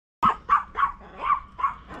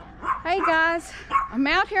Hey guys, I'm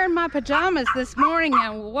out here in my pajamas this morning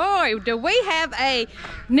and whoa, do we have a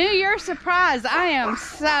New Year surprise. I am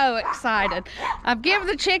so excited. I've given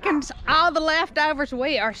the chickens all the leftovers.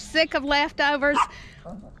 We are sick of leftovers,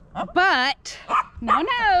 but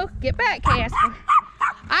no, get back, Casper.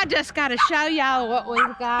 I just got to show y'all what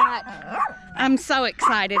we've got. I'm so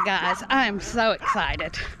excited, guys. I am so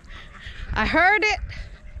excited. I heard it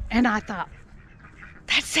and I thought,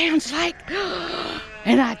 that sounds like,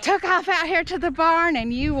 and I took off out here to the barn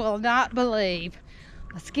and you will not believe.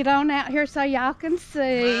 Let's get on out here so y'all can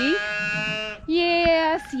see.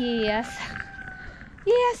 Yes,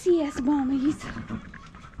 mommies.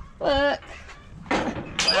 Look.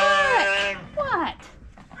 What?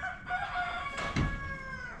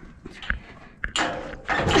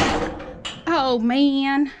 Oh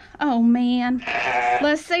man.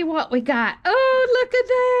 Let's see what we got. Oh, look at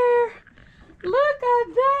there. Look at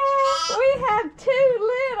that. We have two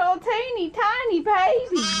little teeny tiny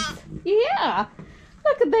babies. Yeah.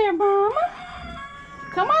 Look at there, Mama.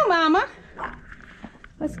 Come on, Mama.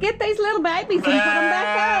 Let's get these little babies and put them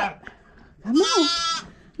back up. Come on.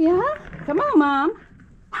 Yeah? Come on, Mom.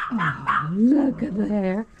 Oh, look at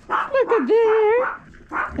there. Look at there.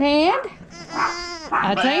 And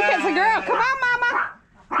I think it's a girl. Come on, Mama.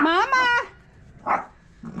 Mama.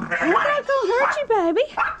 I'm not gonna hurt you, baby.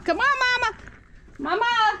 Come on, Mama. Mama.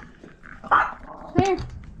 Here.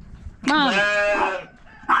 Mama.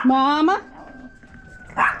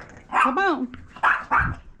 Come on.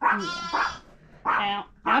 Yeah. Out.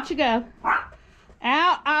 Out you go.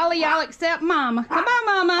 Out, all of y'all except Mama. Come on,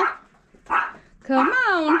 Mama. Come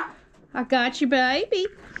on. I got you, baby.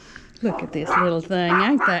 Look at this little thing.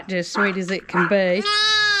 Ain't that just sweet as it can be?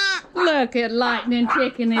 Look at Lightning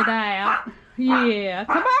checking it out. Yeah.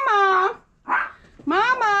 Come on, Mom.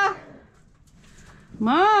 Mama.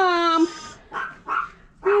 Mom.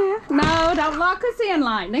 Yeah. No, don't lock us in,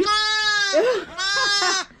 Lightning.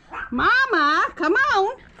 Mama, come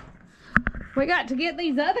on. We got to get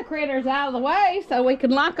these other critters out of the way so we can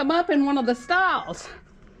lock them up in one of the stalls.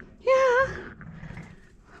 Yeah.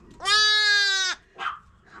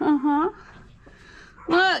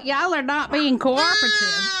 Look, y'all are not being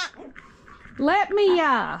cooperative. Let me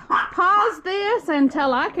pause this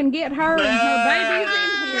until I can get her and her babies in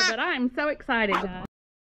here, but I am so excited, guys.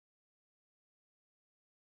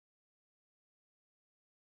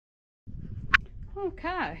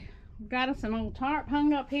 Okay, got us an old tarp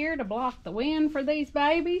hung up here to block the wind for these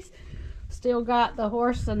babies. Still got the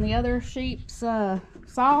horse and the other sheep's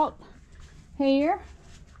salt here.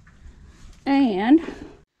 And,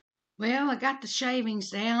 well, I got the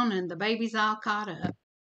shavings down and the baby's all caught up.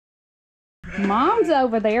 Mom's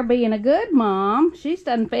over there being a good mom. She's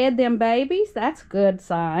done fed them babies. That's a good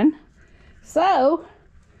sign. So,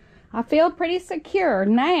 I feel pretty secure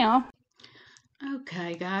now.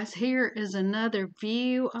 Okay, guys, here is another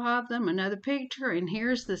view of them, another picture, and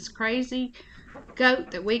here's this crazy goat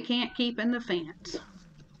that we can't keep in the fence.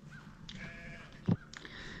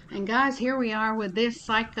 And guys, here we are with this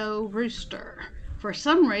psycho rooster. For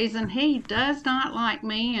some reason, he does not like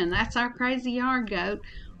me, and that's our crazy yard goat.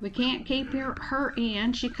 We can't keep her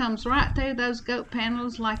in. She comes right through those goat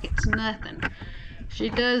panels like it's nothing. She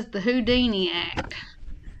does the Houdini act.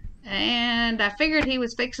 And I figured he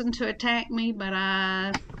was fixing to attack me, but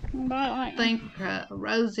I think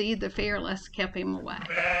Rosie the Fearless kept him away.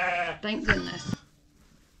 Thank goodness.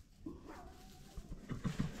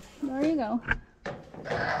 There you go.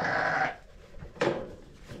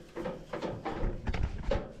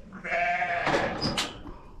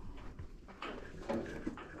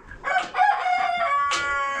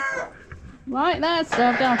 Like that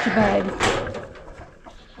stuff, don't you, baby?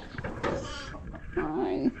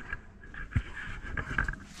 Alright.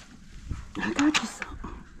 I got you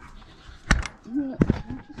something.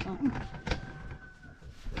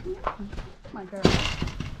 My girl.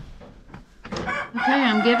 Okay,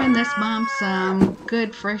 I'm giving this mom some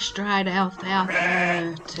good fresh dried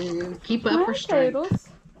alfalfa to keep up her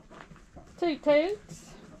strength. Toot toots.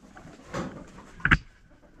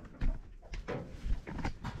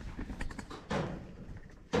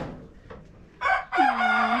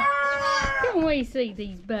 Can we see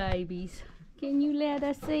these babies? Can you let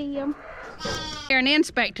us see them? And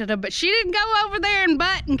inspected them, but she didn't go over there and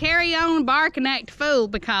butt and carry on, bark and act a fool,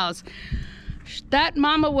 because that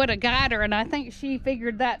mama would have got her, and I think she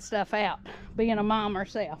figured that stuff out, being a mom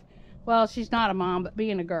herself. Well, she's not a mom, but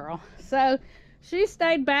being a girl. So she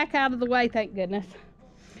stayed back out of the way, thank goodness.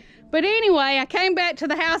 But anyway, I came back to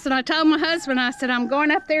the house and I told my husband, I said, I'm going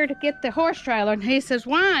up there to get the horse trailer. And he says,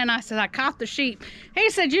 why? And I said, I caught the sheep. He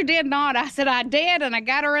said, you did not. I said, I did, and I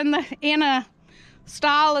got her in a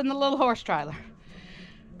stall and the little horse trailer.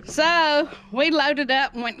 So we loaded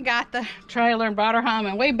up and went and got the trailer and brought her home,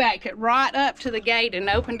 and we backed it right up to the gate and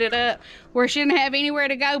opened it up where she didn't have anywhere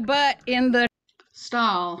to go but in the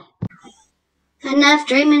stall. Enough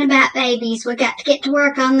dreaming about babies. We got to get to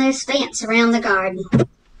work on this fence around the garden.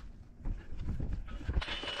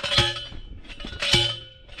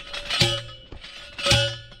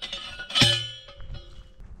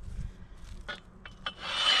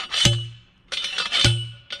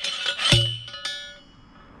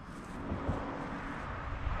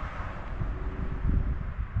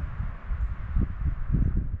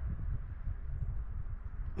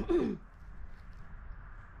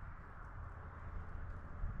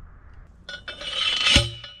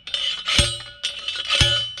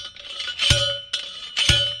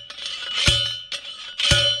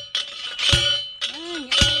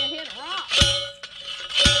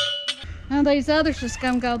 Now these others just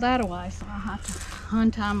gonna go that way, so I'll have to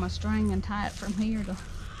untie my string and tie it from here to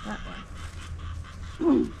that way.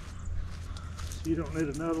 So you don't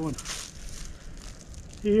need another one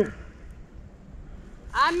here.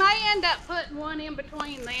 I may end up putting one in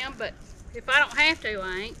between them, but if I don't have to,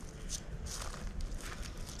 I ain't.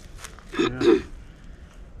 Yeah.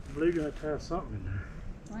 I believe you gotta tie something in there.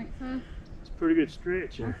 Think so? It's a pretty good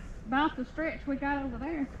stretch there. About the stretch we got over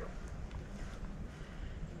there.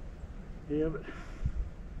 Yeah, but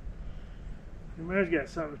your mare's got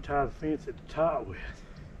something to tie the fence at the top with.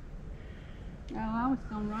 Oh, I was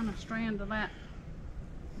gonna run a strand of that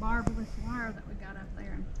barbless wire that we got up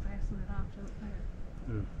there and fasten it off to it there.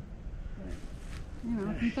 Hmm. But, you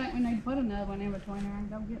know, if you think we need to put another one in between there, and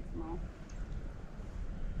go get some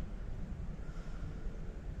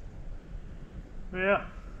more. Yeah,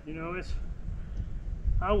 you know,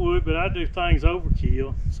 I would, but I do things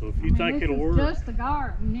overkill. So if you think it'll work. It's just the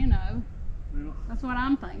garden, you know. Well, that's what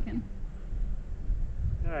I'm thinking.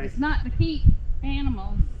 hey. It's not to keep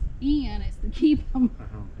animals in, it's to keep them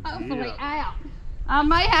hopefully out. I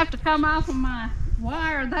may have to come off of my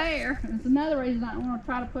wire there. It's another reason I want to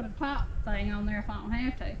try to put a top thing on there if I don't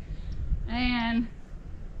have to. And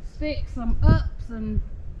stick some ups and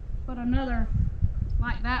put another,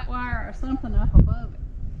 like that wire or something up above it.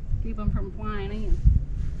 Keep them from flying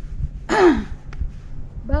in.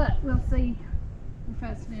 But we'll see if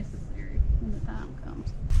that's necessary when the time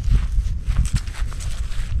comes.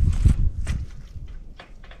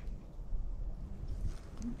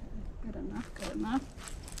 Okay, good enough, good enough.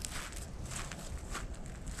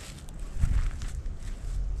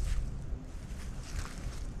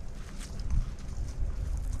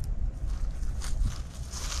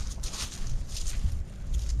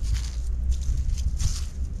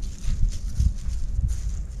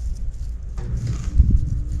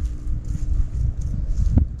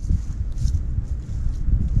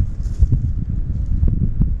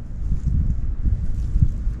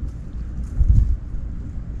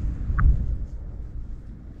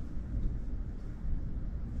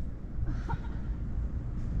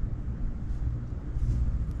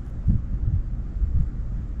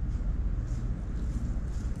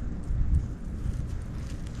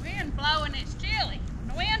 Blowing, it's chilly. When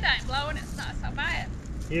the wind ain't blowing, it's not so bad.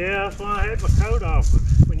 Yeah, that's why I had my coat off.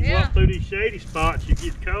 When you walk through these shady spots, you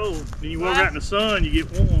get cold. Then you walk out in the sun, you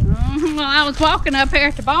get warm. Well, I was walking up here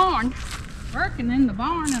at the barn, working in the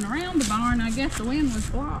barn and around the barn. I guess the wind was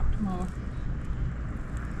blocked more.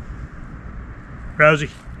 Rosie.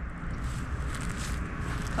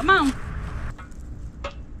 Come on.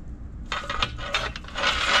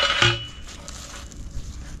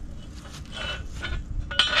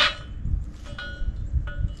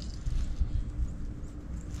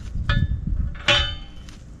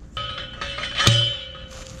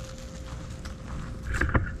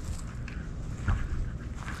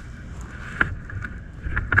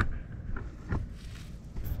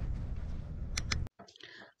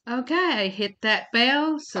 Okay, hit that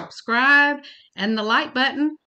bell, subscribe, and the like button